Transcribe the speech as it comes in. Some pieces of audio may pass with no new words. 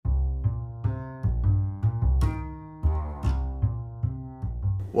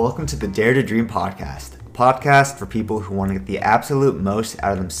Welcome to the Dare to Dream podcast, a podcast for people who want to get the absolute most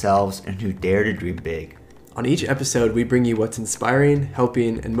out of themselves and who dare to dream big. On each episode, we bring you what's inspiring,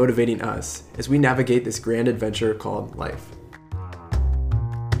 helping, and motivating us as we navigate this grand adventure called life.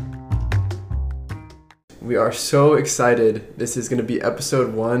 We are so excited. This is going to be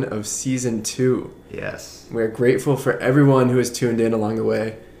episode 1 of season 2. Yes. We're grateful for everyone who has tuned in along the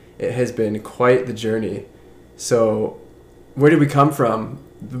way. It has been quite the journey. So, where did we come from?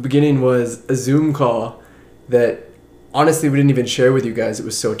 The beginning was a Zoom call that honestly we didn't even share with you guys. It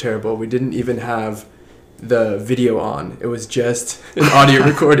was so terrible. We didn't even have the video on. It was just an audio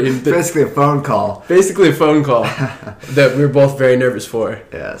recording. Basically a phone call. Basically a phone call that we were both very nervous for.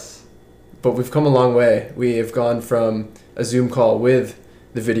 Yes. But we've come a long way. We have gone from a Zoom call with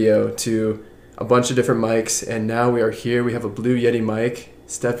the video to a bunch of different mics, and now we are here. We have a Blue Yeti mic,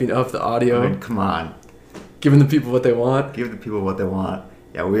 stepping up the audio. I mean, come on. Giving the people what they want. Give the people what they want.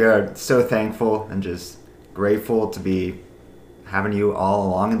 Yeah, we are so thankful and just grateful to be having you all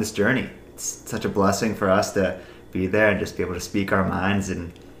along in this journey. It's such a blessing for us to be there and just be able to speak our minds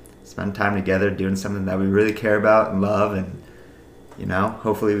and spend time together doing something that we really care about and love, and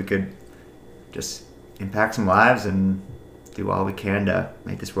hopefully we could just impact some lives and do all we can to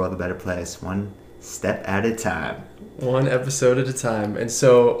make this world a better place, one step at a time. One episode at a time. And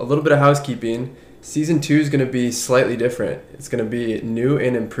so a little bit of housekeeping. Season 2 is going to be slightly different. It's going to be new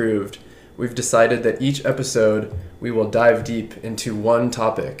and improved. We've decided that each episode we will dive deep into one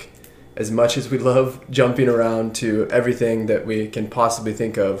topic. As much as we love jumping around to everything that we can possibly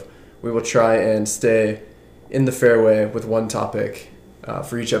think of, we will try and stay in the fairway with one topic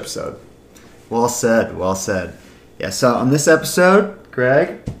for each episode. Well said, well said. Yeah, so on this episode,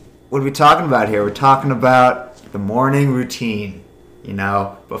 Greg, what are we talking about here? We're talking about the morning routine,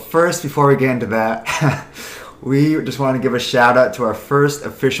 But first, before we get into that, we just want to give a shout out to our first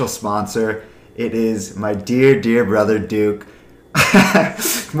official sponsor. It is my dear, dear brother, Duke.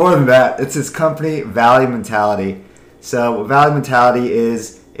 More than that, it's his company, Valley Mentality. So what Valley Mentality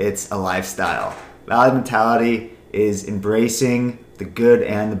is, it's a lifestyle. Valley Mentality is embracing the good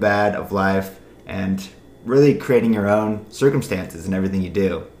and the bad of life and really creating your own circumstances in everything you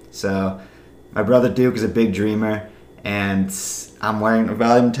do. So my brother Duke is a big dreamer, and I'm wearing a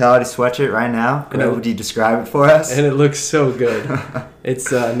Valley Mentality sweatshirt right now. Would you describe it for us? And it looks so good.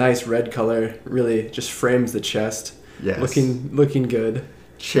 It's a nice red color. Really just frames the chest. Yes. Looking good.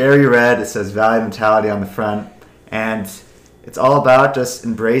 Cherry red. It says Valley Mentality on the front. And it's all about just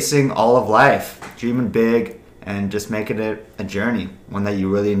embracing all of life, dreaming big, and just making it a journey, one that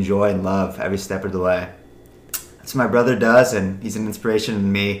you really enjoy and love every step of the way. That's what my brother does, and he's an inspiration to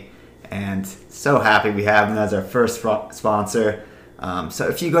me. And so happy we have him as our first sponsor. So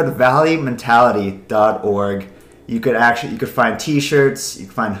if you go to valleymentality.org, you could find t-shirts, you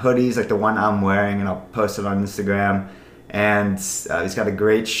can find hoodies like the one I'm wearing, and I'll post it on Instagram. And he's got a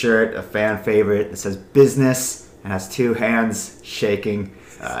great shirt, a fan favorite, that says business and has 2 hands shaking.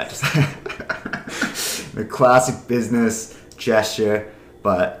 Just the classic business gesture,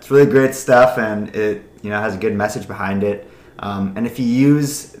 but it's really great stuff, and it has a good message behind it. And if you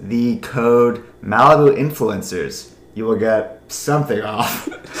use the code Malibu Influencers, you will get something off.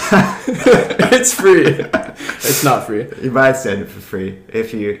 It's free. It's not free. You might send it for free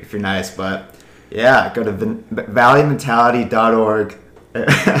if you're nice, but yeah, go to valleymentality.org.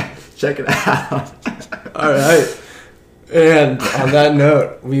 Check it out. All right. And on that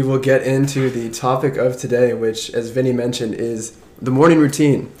note, we will get into the topic of today, which, as Vinny mentioned, is the morning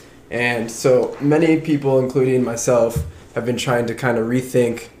routine. And so many people, including myself, have been trying to kind of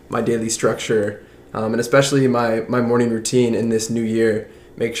rethink my daily structure, and especially my morning routine in this new year,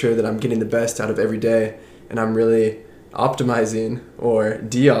 make sure that I'm getting the best out of every day, and I'm really optimizing or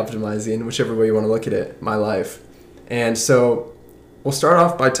de-optimizing, whichever way you want to look at it, my life. And so we'll start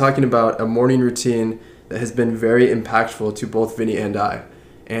off by talking about a morning routine that has been very impactful to both Vinny and I,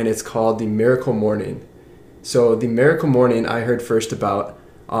 and it's called the Miracle Morning. So the Miracle Morning I heard first about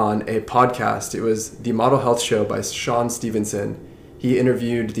on a podcast. It was the Model Health Show by Sean Stevenson. He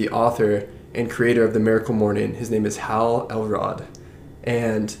interviewed the author and creator of the Miracle Morning. His name is Hal Elrod.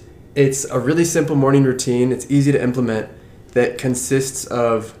 And it's a really simple morning routine. It's easy to implement, that consists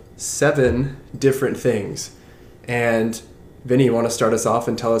of 7 different things. And Vinny, you want to start us off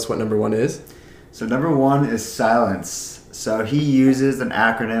and tell us what number 1 is? So number 1 is silence. So he uses an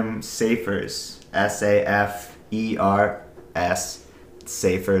acronym SAFERS, SAFERS.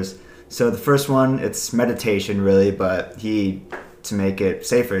 SAFERS. So the first one, it's meditation really, but to make it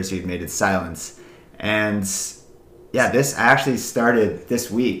safer, he made it silence. And yeah, this actually started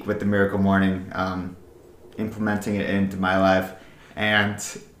this week with the Miracle Morning, implementing it into my life. And,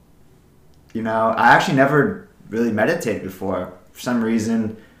 I actually never really meditated before. For some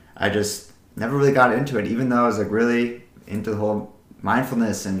reason, I just never really got into it, even though I was like really into the whole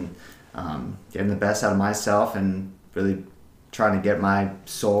mindfulness and getting the best out of myself and really trying to get my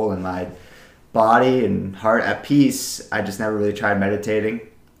soul and my body and heart at peace. I just never really tried meditating.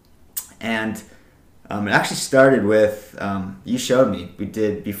 And it actually started with, you showed me, we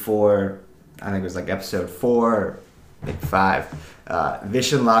did before, I think it was like episode 4 or maybe 5,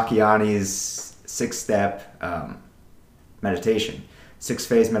 Vishen Lakhiani's 6-step meditation,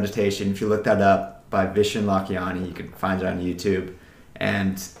 6-phase meditation. If you look that up by Vishen Lakhiani, you can find it on YouTube.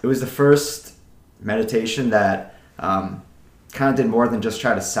 And it was the first meditation that kind of did more than just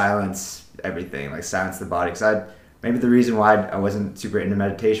try to silence everything, like silence the body. Because maybe the reason why I wasn't super into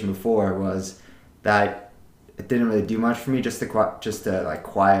meditation before was that it didn't really do much for me just to like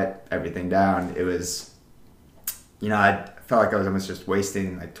quiet everything down. It was, I felt like I was almost just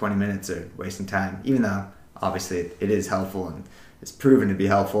wasting like 20 minutes or wasting time, even though obviously it is helpful and it's proven to be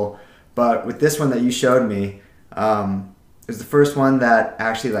helpful. But with this one that you showed me, it was the first one that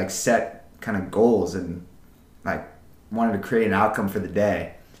actually like set kind of goals and like wanted to create an outcome for the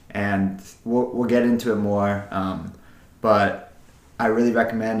day. And we'll get into it more, but I really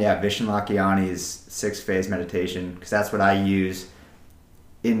recommend Vishen Lakhiani's 6-phase meditation, because that's what I use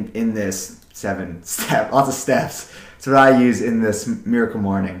in this 7-step, lots of steps. It's what I use in this miracle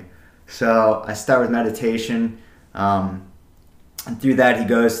morning. So I start with meditation, and through that he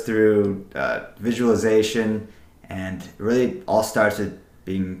goes through visualization, and it really all starts with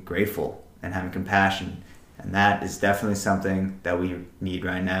being grateful and having compassion. And that is definitely something that we need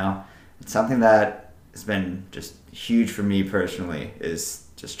right now. It's something that has been just huge for me personally, is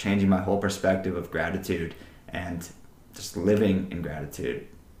just changing my whole perspective of gratitude and just living in gratitude.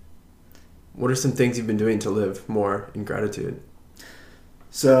 What are some things you've been doing to live more in gratitude?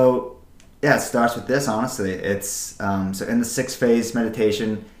 So, it starts with this, honestly. It's so in the 6-phase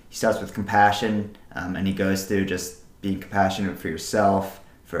meditation, he starts with compassion, and he goes through just being compassionate for yourself,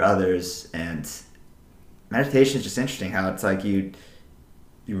 for others, and meditation is just interesting how it's like you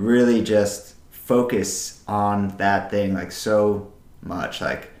really just focus on that thing like so much,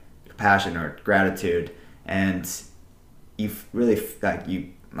 like compassion or gratitude, and you really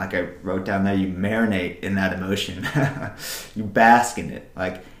like I wrote down there, you marinate in that emotion. You bask in it,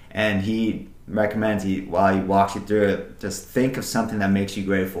 and he recommends, while he walks you through it, just think of something that makes you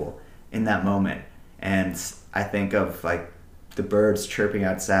grateful in that moment. And I think of like the birds chirping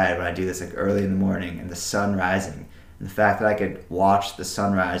outside when I do this like early in the morning, and the sun rising, and the fact that I could watch the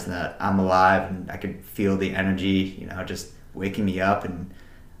sunrise and that I'm alive and I could feel the energy, just waking me up, and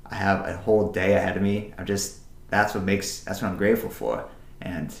I have a whole day ahead of me. That's what I'm grateful for.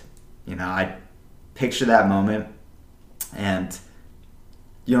 And I picture that moment, and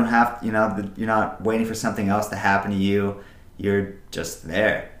you don't have, you're not waiting for something else to happen to you. You're just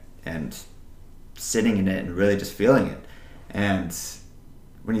there and sitting in it and really just feeling it. And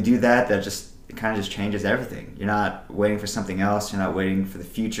when you do that, it kind of just changes everything. You're not waiting for something else. You're not waiting for the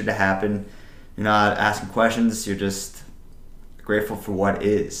future to happen. You're not asking questions. You're just grateful for what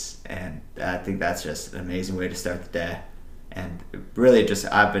is. And I think that's just an amazing way to start the day. And really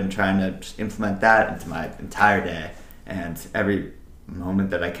I've been trying to just implement that into my entire day. And every moment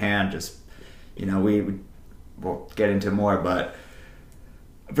that I can, we'll get into it more, but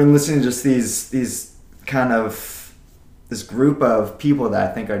I've been listening to just these kind of, this group of people that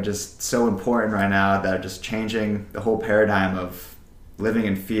I think are just so important right now, that are just changing the whole paradigm of living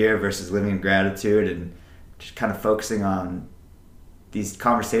in fear versus living in gratitude, and just kind of focusing on these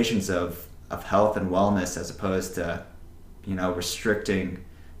conversations of health and wellness, as opposed to, restricting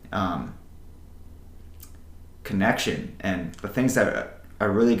connection. And the things that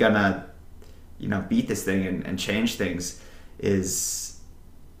are really gonna, beat this thing and change things is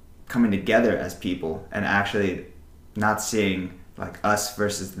coming together as people, and actually not seeing like us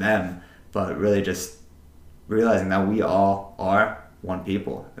versus them, but really just realizing that we all are one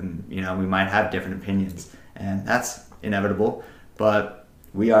people, and we might have different opinions, and that's inevitable, but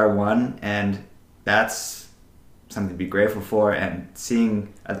we are one, and that's something to be grateful for, and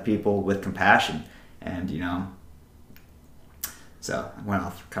seeing other people with compassion. And so I went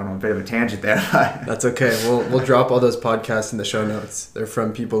off kind of a bit of a tangent there. That's okay. We'll drop all those podcasts in the show notes. They're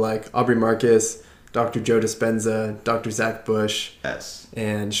from people like Aubrey Marcus, Dr. Joe Dispenza, Dr. Zach Bush, yes,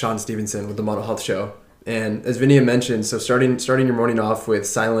 and Sean Stevenson with the Model Health Show. And as Vinny mentioned, so starting your morning off with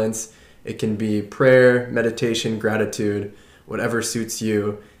silence, it can be prayer, meditation, gratitude, whatever suits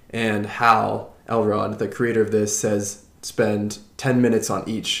you. And Hal Elrod, the creator of this, says spend 10 minutes on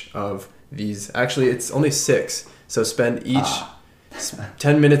each of these. Actually, it's only 6. So spend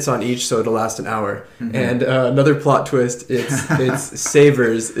 10 minutes on each, so it'll last an hour. And another plot twist, it's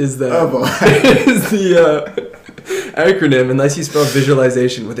SAVERS is the is the acronym, unless you spell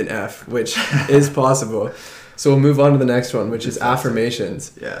visualization with an F, which is possible. So we'll move on to the next one, which is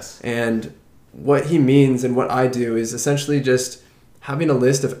affirmations. Yes. And what he means and what I do is essentially just having a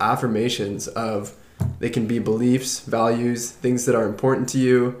list of affirmations of, they can be beliefs, values, things that are important to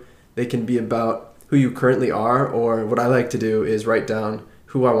you. They can be about who you currently are, or what I like to do is write down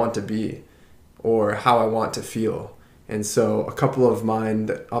who I want to be or how I want to feel. And so a couple of mine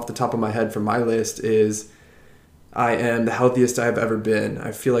that off the top of my head from my list is, I am the healthiest I have ever been.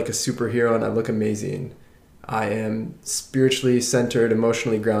 I feel like a superhero and I look amazing. I am spiritually centered,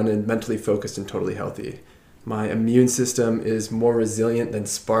 emotionally grounded, mentally focused, and totally healthy. My immune system is more resilient than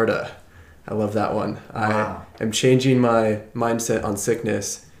Sparta. I love that one. Wow. I am changing my mindset on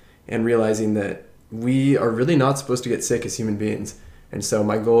sickness and realizing that we are really not supposed to get sick as human beings. And so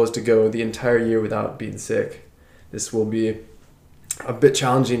my goal is to go the entire year without being sick. This will be a bit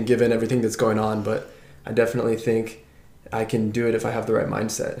challenging given everything that's going on, but I definitely think I can do it if I have the right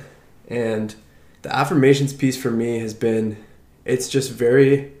mindset. And the affirmations piece for me has been, it's just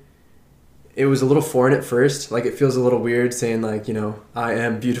very, it was a little foreign at first. Like, it feels a little weird saying, like, you know, I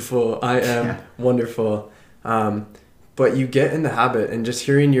am beautiful, I am wonderful. But you get in the habit, and just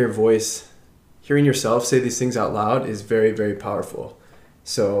hearing your voice, hearing yourself say these things out loud is very, very powerful.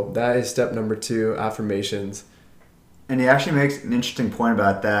 So that is step number 2, affirmations. And he actually makes an interesting point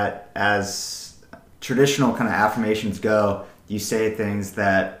about that. As traditional kind of affirmations go, you say things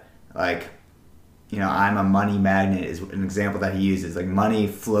that, like, you know, I'm a money magnet is an example that he uses. Like, money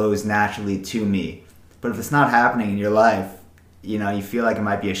flows naturally to me. But if it's not happening in your life, you know, you feel like it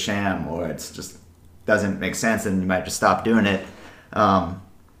might be a sham, or it's just doesn't make sense, and you might just stop doing it.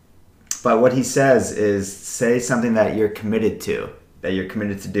 But what he says is, say something that you're committed to,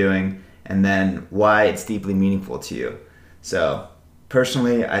 doing, and then why it's deeply meaningful to you. So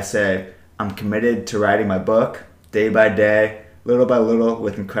personally, I say, I'm committed to writing my book day by day, little by little,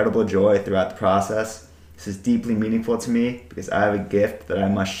 with incredible joy throughout the process. This is deeply meaningful to me because I have a gift that I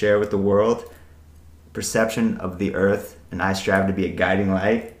must share with the world, perception of the earth, and I strive to be a guiding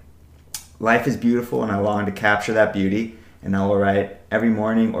light. Life is beautiful, and I long to capture that beauty, and I will write every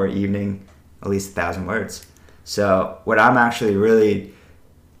morning or evening at least 1,000 words. So what I'm actually really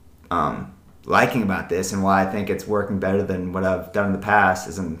liking about this, and why I think it's working better than what I've done in the past,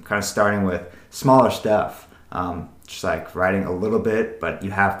 is I'm kind of starting with smaller stuff. Just like writing a little bit, but you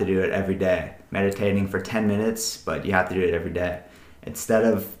have to do it every day. Meditating for 10 minutes, but you have to do it every day. Instead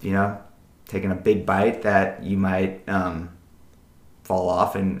of, you know, taking a big bite that you might fall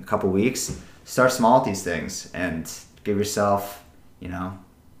off in a couple weeks, start small with these things and give yourself, you know,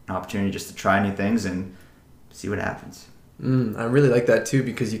 an opportunity just to try new things and see what happens. I really like that too,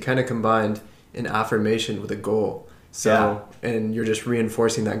 because you kind of combined an affirmation with a goal. So, and you're just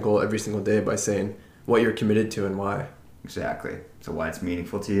reinforcing that goal every single day by saying what you're committed to and why. Exactly. So why it's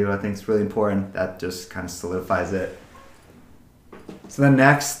meaningful to you, I think it's really important. That just kind of solidifies it. So then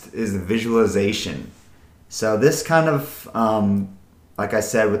next is the visualization. So this kind of, like I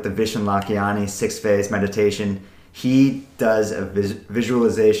said, with the Vishen Lakhiani 6-phase meditation, he does a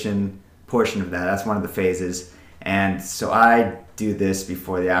visualization portion of that. That's one of the phases. And so I do this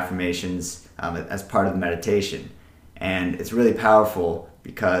before the affirmations as part of the meditation. And it's really powerful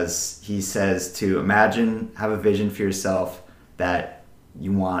because he says to imagine, have a vision for yourself that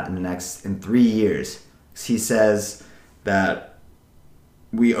you want in 3 years. He says that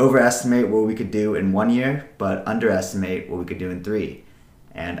we overestimate what we could do in 1 year, but underestimate what we could do in 3.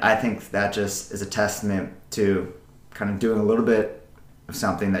 And I think that just is a testament to kind of doing a little bit of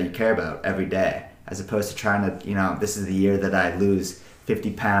something that you care about every day, as opposed to trying to, you know, this is the year that I lose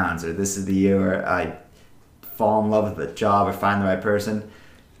 50 pounds, or this is the year where I fall in love with a job or find the right person.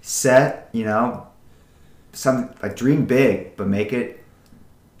 Set, you know, some, like, dream big, but make it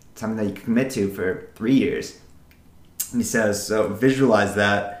something that you can commit to for 3 years. And he says, so visualize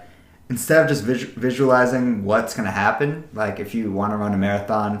that. Instead of just visualizing what's going to happen, like if you want to run a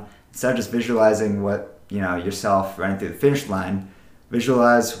marathon, instead of just visualizing what, you know, yourself running through the finish line,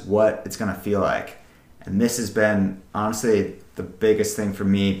 visualize what it's going to feel like. And this has been, honestly, the biggest thing for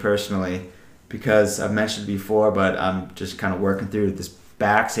me personally, because I've mentioned before, but I'm just kind of working through this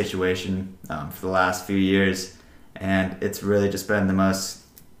back situation for the last few years, and it's really just been the most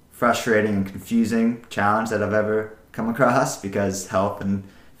frustrating and confusing challenge that I've ever come across, because health and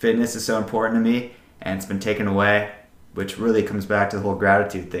fitness is so important to me, and it's been taken away, which really comes back to the whole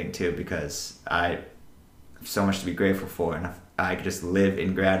gratitude thing too, because I have so much to be grateful for, and if I could just live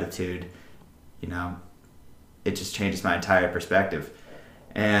in gratitude, you know, it just changes my entire perspective.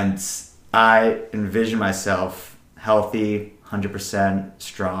 And I envision myself healthy, 100%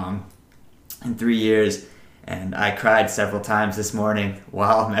 strong in 3 years. And I cried several times this morning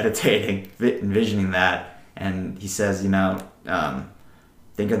while meditating, envisioning that. And he says,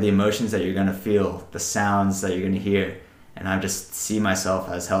 think of the emotions that you're going to feel, the sounds that you're going to hear. And I just see myself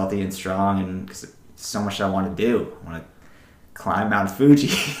as healthy and strong, and cause so much I want to do. I want to climb Mount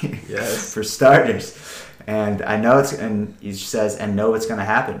Fuji, yes, for starters. And I know and he says, and know it's going to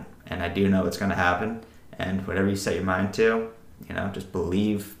happen. And I do know it's going to happen. And whatever you set your mind to, just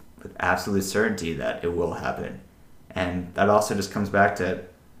believe with absolute certainty that it will happen. And that also just comes back to,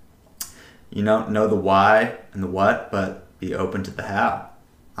 know the why and the what, but be open to the how.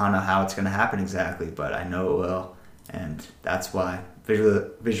 I don't know how it's going to happen exactly, but I know it will. And that's why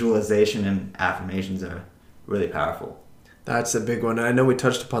visualization and affirmations are really powerful. That's a big one. I know we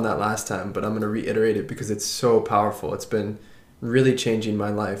touched upon that last time, but I'm going to reiterate it because it's so powerful. It's been really changing my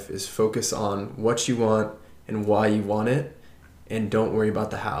life, is focus on what you want and why you want it, and don't worry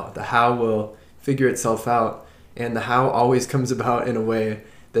about the how. The how will figure itself out, and the how always comes about in a way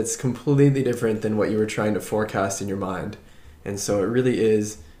that's completely different than what you were trying to forecast in your mind. And so it really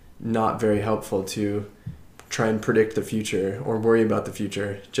is not very helpful to try and predict the future or worry about the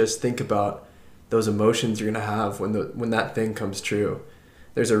future. Just think about those emotions you're going to have when that thing comes true.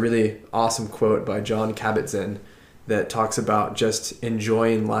 There's a really awesome quote by Jon Kabat-Zinn that talks about just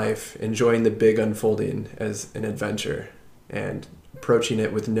enjoying life, enjoying the big unfolding as an adventure, and approaching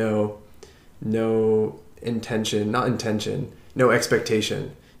it with no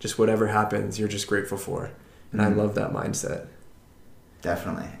expectation. Just whatever happens, you're just grateful for. And I love that mindset.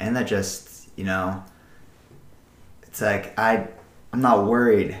 Definitely. And that just, it's like I'm not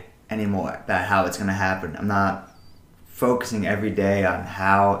worried anymore about how it's going to happen. I'm not focusing every day on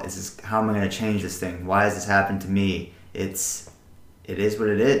how am I going to change this thing? Why has this happened to me? It is what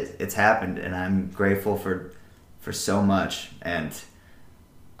it is. It's happened, and I'm grateful for so much. And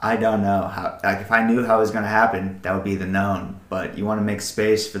I don't know how, if I knew how it was going to happen, that would be the known. But you want to make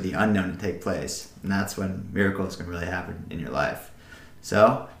space for the unknown to take place. And that's when miracles can really happen in your life.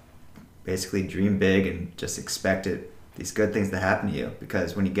 So basically dream big and just expect these good things to happen to you.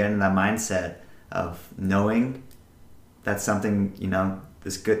 Because when you get in that mindset of knowing that something,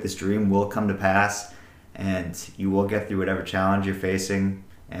 this dream will come to pass, and you will get through whatever challenge you're facing,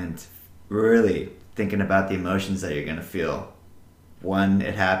 and really thinking about the emotions that you're going to feel when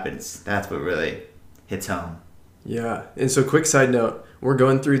it happens, that's what really hits home. Yeah. And so quick side note, we're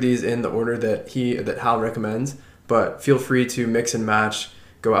going through these in the order that Hal recommends, but feel free to mix and match,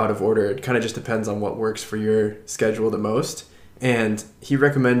 go out of order. It kind of just depends on what works for your schedule the most. And he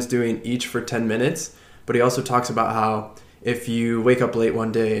recommends doing each for 10 minutes, but he also talks about how if you wake up late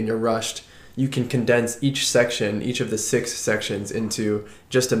one day and you're rushed, you can condense each of the 6 sections into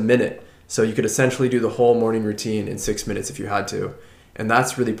just a minute. So you could essentially do the whole morning routine in 6 minutes if you had to. And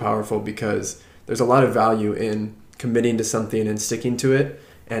that's really powerful because there's a lot of value in committing to something and sticking to it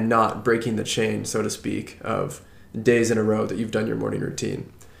and not breaking the chain, so to speak, of days in a row that you've done your morning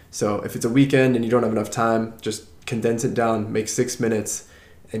routine. So if it's a weekend and you don't have enough time, just condense it down, make 6 minutes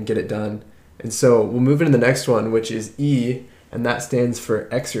and get it done. And so we'll move into the next one, which is E, and that stands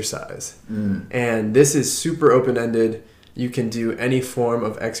for exercise. And this is super open-ended. You can do any form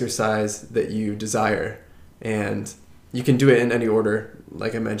of exercise that you desire, and you can do it in any order,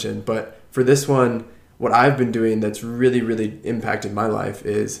 like I mentioned. But for this one, what I've been doing that's really, really impacted my life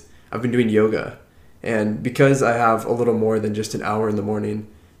is I've been doing yoga. And because I have a little more than just an hour in the morning,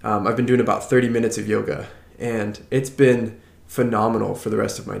 I've been doing about 30 minutes of yoga, and it's been phenomenal for the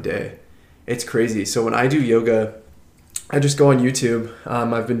rest of my day. It's crazy. So when I do yoga, I just go on YouTube.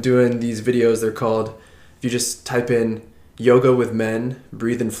 I've been doing these videos. They're called, if you just type in yoga with men,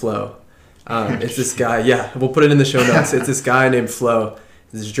 breathe and flow. It's this guy. Yeah, we'll put it in the show notes. It's this guy named Flo,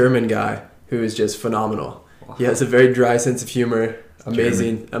 this German guy who is just phenomenal. Wow. He has a very dry sense of humor,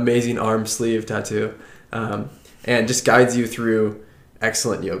 amazing arm sleeve tattoo, and just guides you through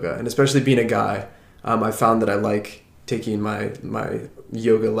excellent yoga. And especially being a guy, I found that I like taking my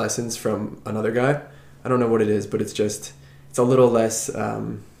yoga lessons from another guy. I don't know what it is, but it's a little less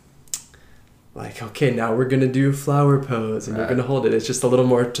like, okay, now we're going to do flower pose and we're going to hold it. It's just a little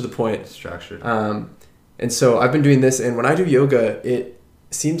more to the point. Structured. And so I've been doing this, and when I do yoga, it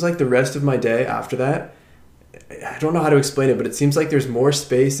seems like the rest of my day after that, I don't know how to explain it, but it seems like there's more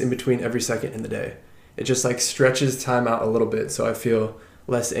space in between every second in the day. It just like stretches time out a little bit, so I feel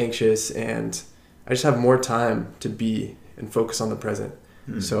less anxious, and I just have more time to be and focus on the present.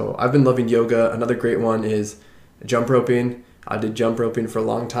 So I've been loving yoga. Another great one is jump roping. I did jump roping for a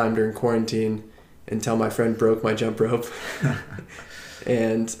long time during quarantine, until my friend broke my jump rope.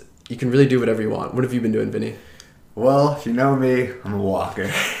 And you can really do whatever you want. What have you been doing, Vinny? Well, if you know me, I'm a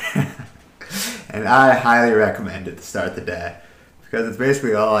walker. And I highly recommend it to start the day because it's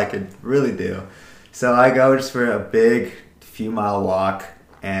basically all I could really do. So I go just for a big few mile walk,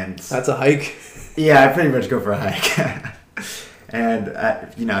 and That's a hike. yeah, I pretty much go for a hike. And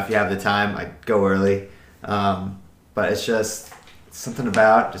if you have the time, I go early. But it's just something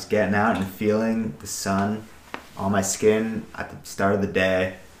about just getting out and feeling the sun on my skin at the start of the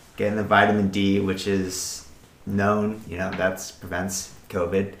day, getting the vitamin D, which is known, that prevents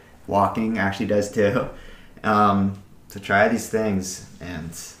COVID. Walking actually does too. So try these things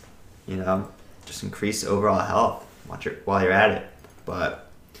and, just increase overall health while you're at it. But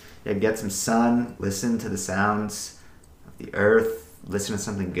yeah, get some sun, listen to the sounds of the earth, listen to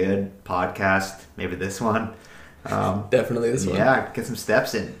something good, podcast, maybe this one. Definitely this one. Yeah, get some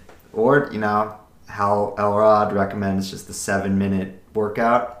steps in. Or, Hal Elrod recommends just the 7-minute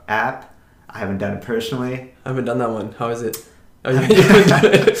workout app. I haven't done it personally. I haven't done that one. How is it? Oh, you haven't done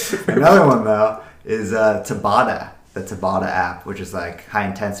it. Another one, though, is Tabata, the Tabata app, which is like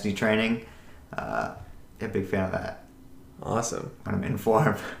high-intensity training. Yeah, big fan of that. Awesome. When I'm in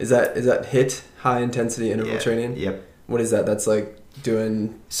form. Is that HIIT, high-intensity interval training? Yep. What is that? That's like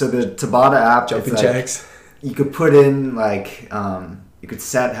doing... So the Tabata app... Jumping jacks? You could put in, you could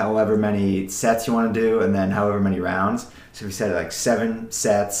set however many sets you want to do and then however many rounds. So if you set it 7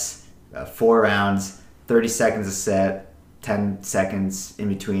 sets, 4 rounds, 30 seconds a set, 10 seconds in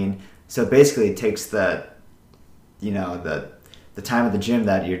between. So basically it takes the time of the gym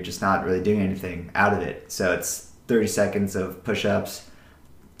that you're just not really doing anything out of it. So it's 30 seconds of push-ups,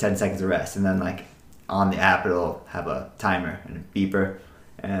 10 seconds of rest. And then on the app, it'll have a timer and a beeper.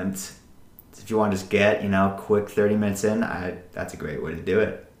 And if you want to just get, quick 30 minutes in, that's a great way to do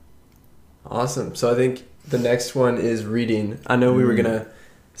it. Awesome. So I think the next one is reading. I know we were going to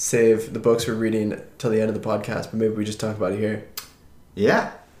save the books we're reading till the end of the podcast, but maybe we just talk about it here.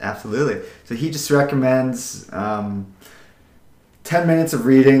 Yeah, absolutely. So he just recommends 10 minutes of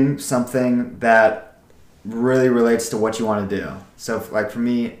reading something that really relates to what you want to do. So for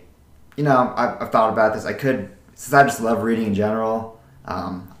me, I've thought about this. Since I just love reading in general,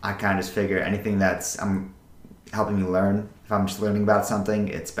 I kind of just figure anything that's helping me learn, if I'm just learning about something,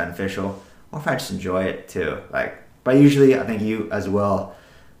 it's beneficial. Or if I just enjoy it too. But usually, I think you as well,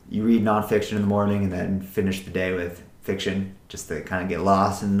 you read nonfiction in the morning and then finish the day with fiction just to kind of get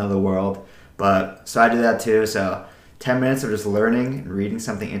lost in another world. So I do that too. So 10 minutes of just learning and reading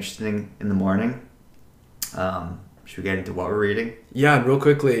something interesting in the morning. Should we get into what we're reading? Yeah, and real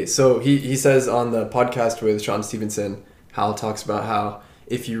quickly. So he says on the podcast with Sean Stevenson, Hal talks about how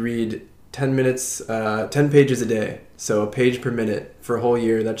if you read 10 pages a day, so a page per minute for a whole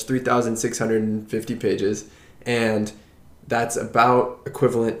year, that's 3,650 pages. And that's about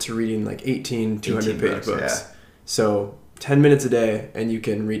equivalent to reading 18 200-page books. Yeah. So 10 minutes a day, and you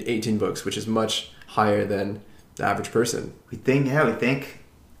can read 18 books, which is much higher than the average person. We think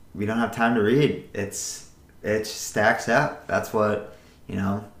we don't have time to read. It stacks up. That's what,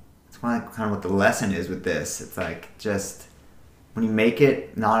 that's kind of what the lesson is with this. It's just when you make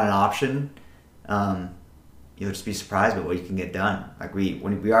it not an option, you'll just be surprised by what you can get done.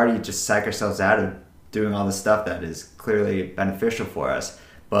 When we already just psych ourselves out of doing all the stuff that is clearly beneficial for us.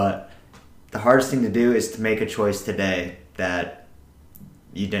 But the hardest thing to do is to make a choice today that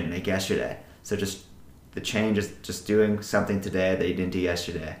you didn't make yesterday. So just the change is just doing something today that you didn't do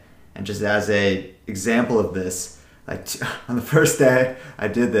yesterday. And just as a example of this, on the first day I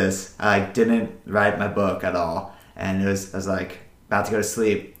did this, I didn't write my book at all. And I was about to go to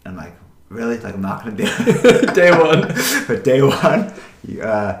sleep. And I'm really? I'm not going to do it. Day one. But day one,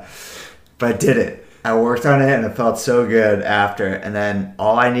 but I did it. I worked on it and it felt so good after. And then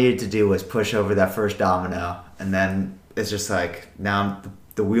all I needed to do was push over that first domino. And then it's just now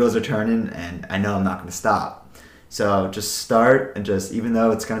the wheels are turning and I know I'm not going to stop. So just start and even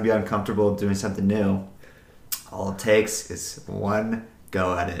though it's going to be uncomfortable doing something new, all it takes is one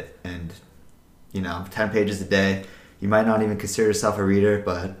go at it. And, 10 pages a day. You might not even consider yourself a reader,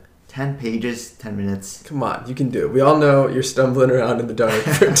 but 10 pages, 10 minutes. Come on, you can do it. We all know you're stumbling around in the dark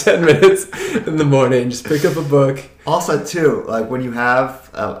for 10 minutes in the morning. Just pick up a book. Also, too, when you have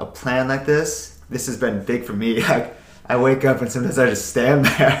a plan like this has been big for me. I wake up and sometimes I just stand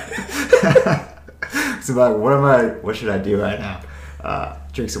there. So what should I do right now?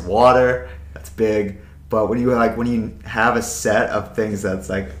 Drink some water. That's big. But when you have a set of things that's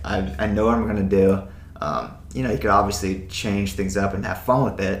I know what I'm going to do, you could obviously change things up and have fun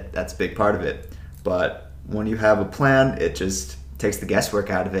with it. That's a big part of it. But when you have a plan, it just takes the guesswork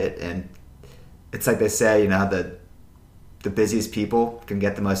out of it. And it's like they say, the busiest people can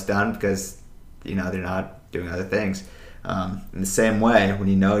get the most done because, they're not doing other things. In the same way, when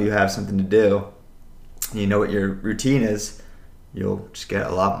you have something to do, and you know what your routine is, you'll just get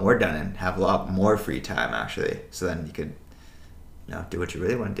a lot more done and have a lot more free time, actually. So then you could, do what you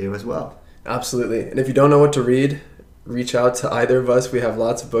really want to do as well. Absolutely. And if you don't know what to read, reach out to either of us. We have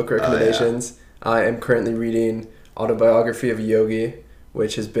lots of book recommendations. Oh, yeah. I am currently reading Autobiography of a Yogi,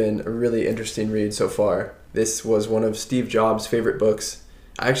 which has been a really interesting read so far. This was one of Steve Jobs' favorite books.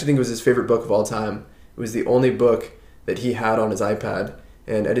 I actually think it was his favorite book of all time. It was the only book that he had on his iPad.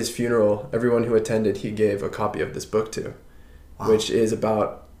 And at his funeral, everyone who attended, he gave a copy of this book to, wow. Which is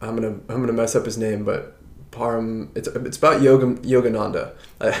about, I'm gonna mess up his name, but it's about Yogananda.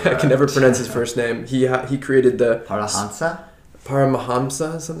 I can never pronounce his first name. He created the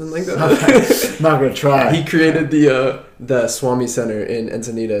Paramahamsa, something like that. I'm not gonna try. He created the Swami Center in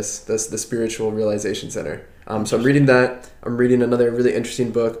Encinitas, the spiritual realization center. So I'm reading that. I'm reading another really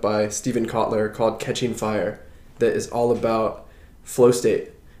interesting book by Stephen Kotler called Catching Fire, that is all about flow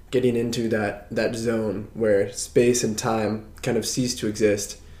state, getting into that zone where space and time kind of cease to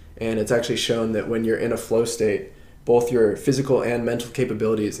exist. And it's actually shown that when you're in a flow state, both your physical and mental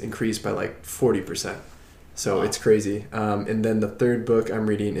capabilities increase by like 40%. So wow. It's crazy. And then the third book I'm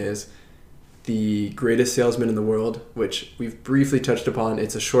reading is The Greatest Salesman in the World, which we've briefly touched upon.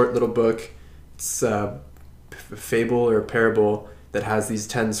 It's a short little book. It's a fable or a parable that has these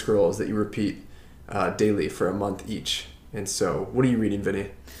 10 scrolls that you repeat daily for a month each. And so what are you reading, Vinny?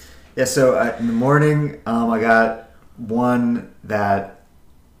 Yeah, so in the morning, I got one that,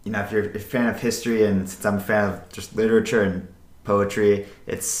 if you're a fan of history, and since I'm a fan of just literature and poetry,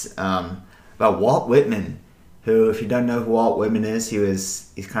 it's about Walt Whitman, who, if you don't know who Walt Whitman is,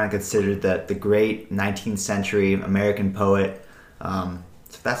 he's kind of considered the great 19th century American poet. So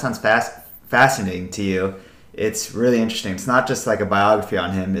if that sounds fascinating to you, it's really interesting. It's not just like a biography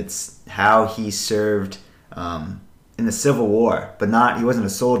on him, it's how he served in the Civil War, but he wasn't a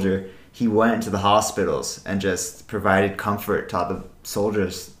soldier. He went into the hospitals and just provided comfort to all the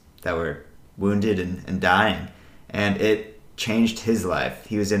soldiers that were wounded and dying. And it changed his life.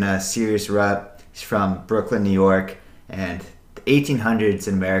 He was in a serious rut. He's from Brooklyn, New York. And the 1800s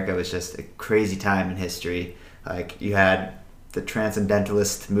in America was just a crazy time in history. Like, you had the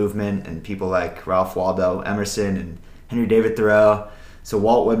Transcendentalist movement and people like Ralph Waldo Emerson and Henry David Thoreau. So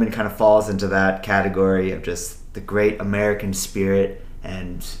Walt Whitman kind of falls into that category of just the great American spirit.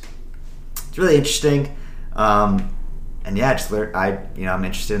 And it's really interesting. And yeah, I'm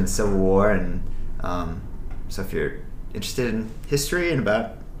interested in the Civil War, and so if you're interested in history and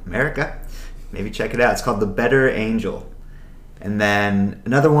about America, maybe check it out. It's called The Better Angel. And then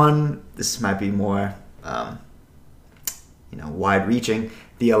another one, this might be more, wide-reaching,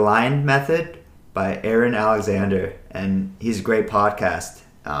 The Aligned Method by Aaron Alexander, and he's a great podcast,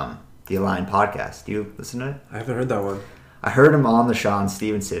 The Aligned Podcast. Do you listen to it? I haven't heard that one. I heard him on the Sean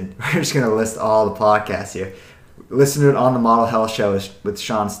Stevenson. We're just going to list all the podcasts here. Listen to it on the Model Health Show with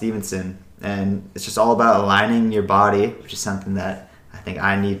Sean Stevenson, and it's just all about aligning your body, which is something that I think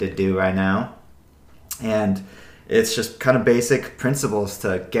I need to do right now. And it's just kind of basic principles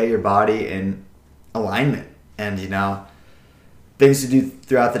to get your body in alignment, and things to do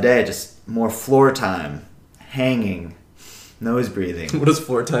throughout the day, just more floor time, hanging, nose breathing. What does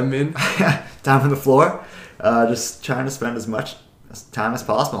floor time mean? Time on the floor. Just trying to spend as much time as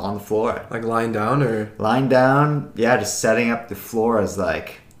possible on the floor. Like lying down, or? Lying down, yeah, just setting up the floor as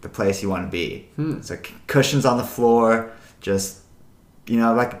like the place you want to be. So cushions on the floor, just,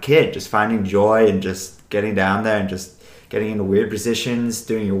 like a kid, just finding joy and just getting down there and just getting into weird positions,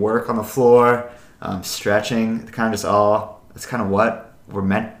 doing your work on the floor, stretching, that's kind of what we're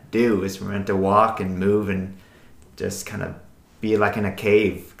meant to do, is we're meant to walk and move and just kind of be like in a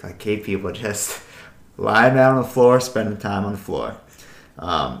cave, like cave people, just lying down on the floor, spending time on the floor.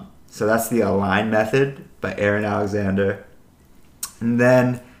 So that's The Aligned Method by Aaron Alexander. And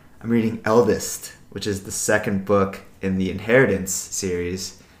then I'm reading Eldest, which is the second book in the Inheritance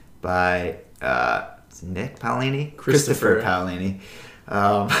series by Nick Paolini? Christopher Paolini.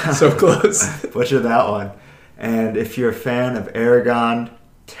 So close. Butchered that one. And if you're a fan of Aragon,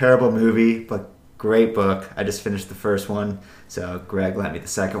 terrible movie, but great book. I just finished the first one, so Greg lent me the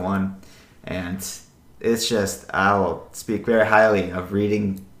second one. And it's just, I will speak very highly of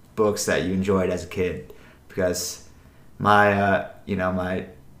reading books that you enjoyed as a kid, because my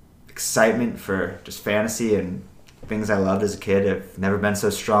excitement for just fantasy and things I loved as a kid have never been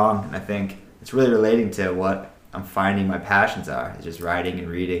so strong. And I think it's really relating to what I'm finding my passions are. It's just writing and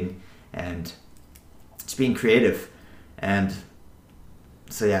reading and just being creative and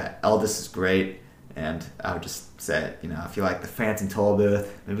So yeah, Eldest is great, and I would just say, if you like the Phantom Toll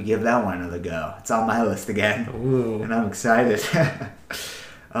Booth, maybe give that one another go. It's on my list again, Ooh. and I'm excited.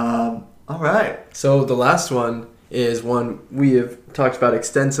 All right. So the last one is one we have talked about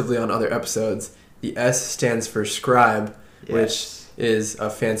extensively on other episodes. The S stands for scribe, Yes. which is a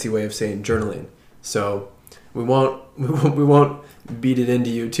fancy way of saying journaling. So we won't beat it into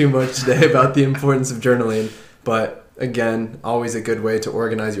you too much today about the importance of journaling, but again, always a good way to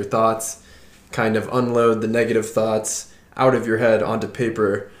organize your thoughts, kind of unload the negative thoughts out of your head onto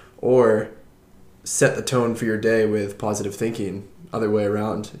paper, or set the tone for your day with positive thinking. Other way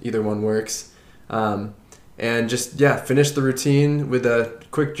around, either one works. And just, finish the routine with a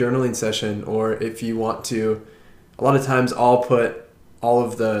quick journaling session, or if you want to, a lot of times I'll put all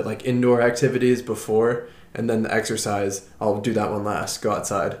of the like indoor activities before, and then the exercise, I'll do that one last, go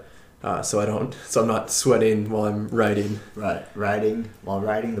outside. So I'm not sweating while I'm riding. Right, while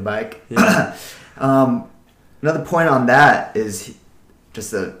riding the bike. Yeah. Another point on that is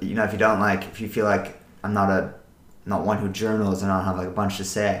just that, if you feel like I'm not one who journals and I don't have like a bunch to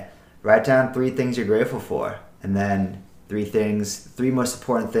say, write down 3 things you're grateful for, and then 3 most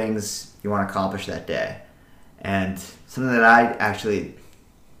important things you want to accomplish that day. And something that I actually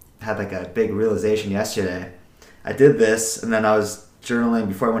had like a big realization yesterday. I did this, and then I was journaling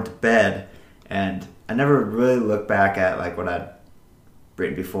before I went to bed, and I never really looked back at like what I'd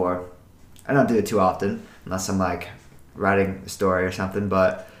written before. I don't do it too often unless I'm like writing a story or something,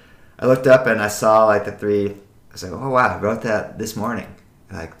 but I looked up and I saw like the 3. I was like, oh wow, I wrote that this morning.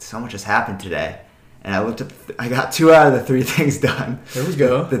 Like, so much has happened today. And I looked up, I got 2 out of the 3 things done. There we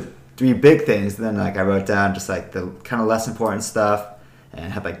go. The 3 big things. And then like I wrote down just like the kind of less important stuff,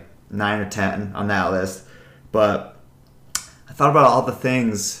 and had like 9 or 10 on that list. But I thought about all the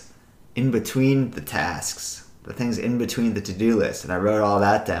things in between the tasks, the things in between the to-do list, and I wrote all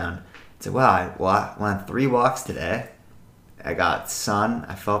that down. I said, wow, I went on 3 walks today. I got sun.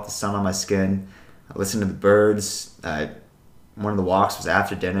 I felt the sun on my skin. I listened to the birds. One of the walks was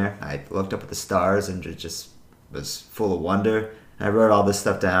after dinner. I looked up at the stars and it just was full of wonder. And I wrote all this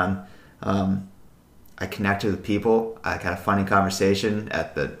stuff down. I connected with people. I had a funny conversation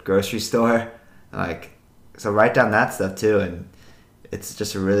at the grocery store. So write down that stuff too. And it's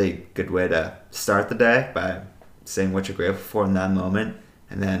just a really good way to start the day by saying what you're grateful for in that moment.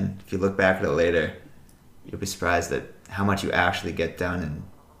 And then if you look back at it later, you'll be surprised at how much you actually get done, and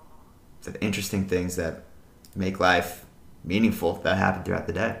the interesting things that make life meaningful that happen throughout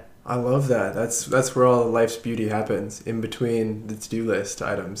the day. I love that. That's where all life's beauty happens, in between the to-do list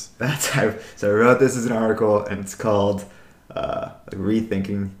items. So I wrote this as an article, and it's called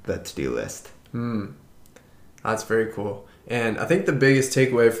Rethinking the To-Do List. That's very cool. And I think the biggest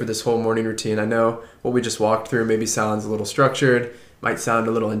takeaway for this whole morning routine, I know what we just walked through maybe sounds a little structured, might sound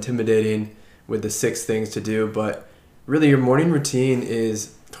a little intimidating with the 6 things to do, but really your morning routine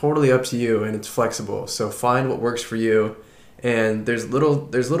is totally up to you, and it's flexible. So find what works for you, and there's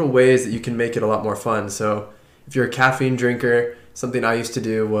little ways that you can make it a lot more fun. So if you're a caffeine drinker, something I used to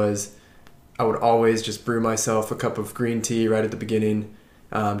do was I would always just brew myself a cup of green tea right at the beginning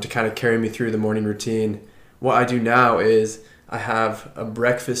to kind of carry me through the morning routine. What I do now is I have a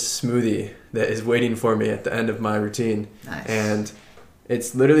breakfast smoothie that is waiting for me at the end of my routine. Nice. And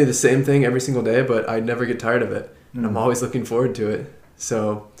it's literally the same thing every single day, but I never get tired of it. And I'm always looking forward to it.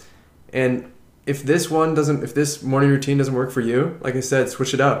 So, and if this morning routine doesn't work for you, like I said,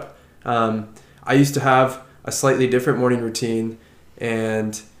 switch it up. I used to have a slightly different morning routine,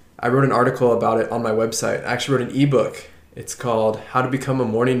 and I wrote an article about it on my website. I actually wrote an ebook. It's called How to Become a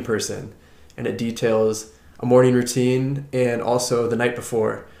Morning Person, and it details a morning routine and also the night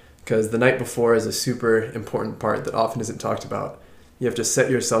before, because the night before is a super important part that often isn't talked about. You have to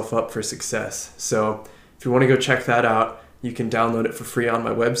set yourself up for success. So if you want to go check that out, you can download it for free on my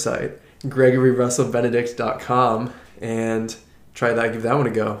website, GregoryRussellBenedict.com, and try that, give that one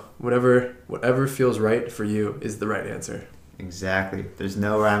a go. Whatever feels right for you is the right answer. Exactly. There's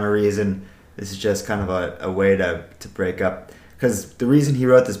no rhyme or reason. This is just kind of a way to break up. Because the reason he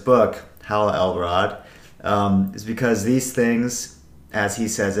wrote this book, Hal Elrod, is because these things, as he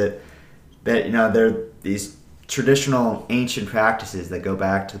says it, that they're these traditional ancient practices that go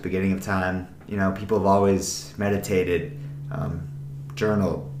back to the beginning of time. People have always meditated,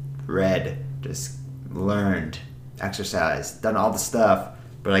 journaled, read, just learned, exercised, done all the stuff.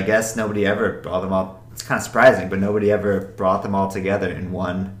 But I guess nobody ever brought them all. It's kind of surprising, but nobody ever brought them all together in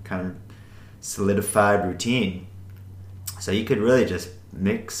one kind of solidified routine. So you could really just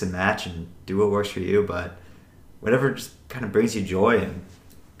mix and match and do what works for you, but whatever just kind of brings you joy and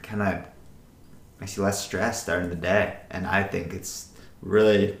kind of makes you less stressed starting the day. And I think it's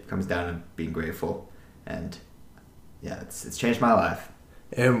really comes down to being grateful. And yeah, it's changed my life.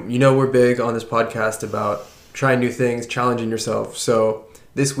 And we're big on this podcast about trying new things, challenging yourself. So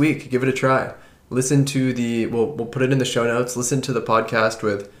this week, give it a try. Listen to we'll put it in the show notes. Listen to the podcast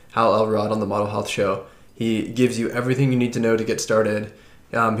with Hal Elrod on the Model Health Show. He gives you everything you need to know to get started.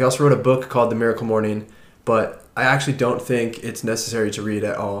 He also wrote a book called The Miracle Morning, but I actually don't think it's necessary to read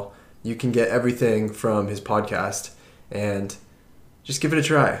at all. You can get everything from his podcast, and just give it a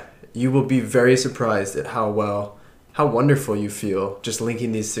try. You will be very surprised at how wonderful you feel just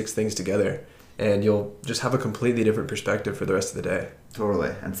linking these 6 things together, and you'll just have a completely different perspective for the rest of the day.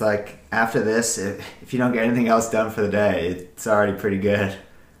 Totally. It's like after this, if you don't get anything else done for the day, it's already pretty good.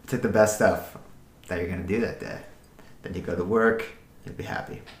 Take the best stuff that you're going to do that day. Then you go to work, you'll be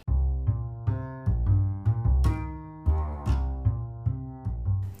happy.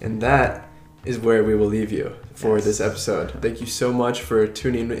 And that is where we will leave you for this episode. Thank you so much for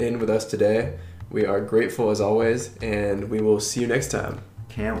tuning in with us today. We are grateful as always, and we will see you next time.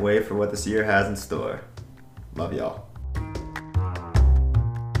 Can't wait for what this year has in store. Love y'all.